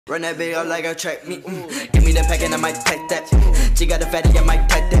Run that video like a track me. Give me the pack and I might take that. She got a fatty, I might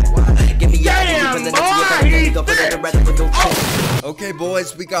take that. Give me Okay,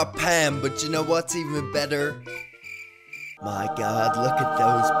 boys, we got Pam, but you know what's even better? My God, look at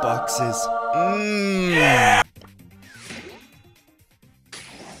those boxes.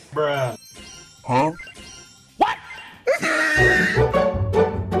 Bruh. Huh? What?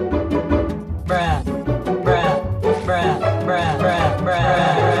 Bruh.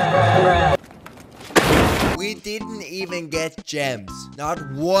 We didn't even get gems.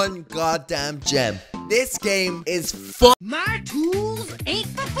 Not one goddamn gem. This game is fun. My tools ain't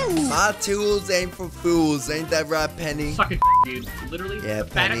for fools. My tools ain't for fools. Ain't that right, Penny? Suck it, dude. Literally, Yeah, the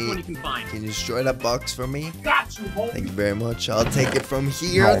fattest Penny. one you can find. Can you destroy that box for me? Got you, homie. Thank you very much. I'll take it from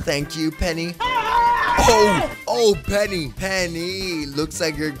here. Thank you, Penny. Oh, Penny. Penny. Looks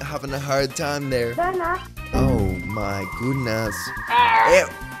like you're having a hard time there. Oh, my goodness. Yeah,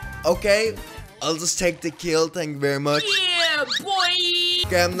 okay. I'll just take the kill. Thank you very much. Yeah, boy.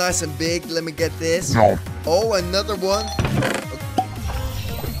 Okay, I'm nice and big. Let me get this. No. Oh, another one.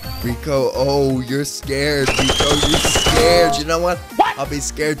 Rico, oh, you're scared. Rico, you're scared. You know what? I'll be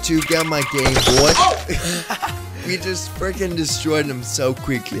scared too. Get on my game, boy. We just freaking destroyed him so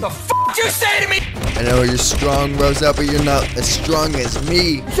quickly. The f you say to me? I know you're strong, Rosa, but you're not as strong as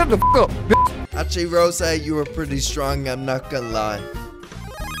me. Shut the f up, bitch. Actually, Rosa, you were pretty strong. I'm not gonna lie.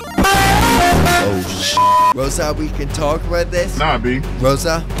 Oh, Rosa, we can talk about this? Nah, B.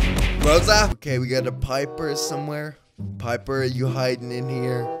 Rosa? Rosa? Okay, we got a Piper somewhere. Piper, are you hiding in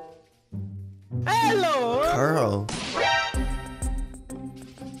here? Hello. Carl.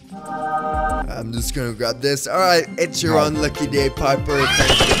 I'm just gonna grab this. Alright, it's your unlucky day, Piper.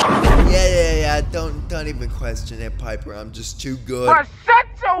 Yeah. Don't even question it, Piper. I'm just too good. Shut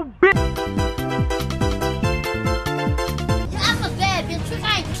your bitch. I'm a bad bitch. You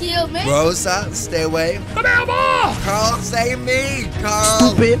can't kill me. Rosa, stay away. Carl, save me.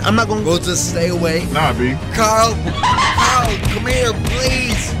 Carl. Stupid, I'm not gonna. Rosa, stay away. Nah, B. Carl. Carl, come here,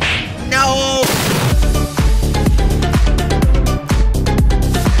 please. No.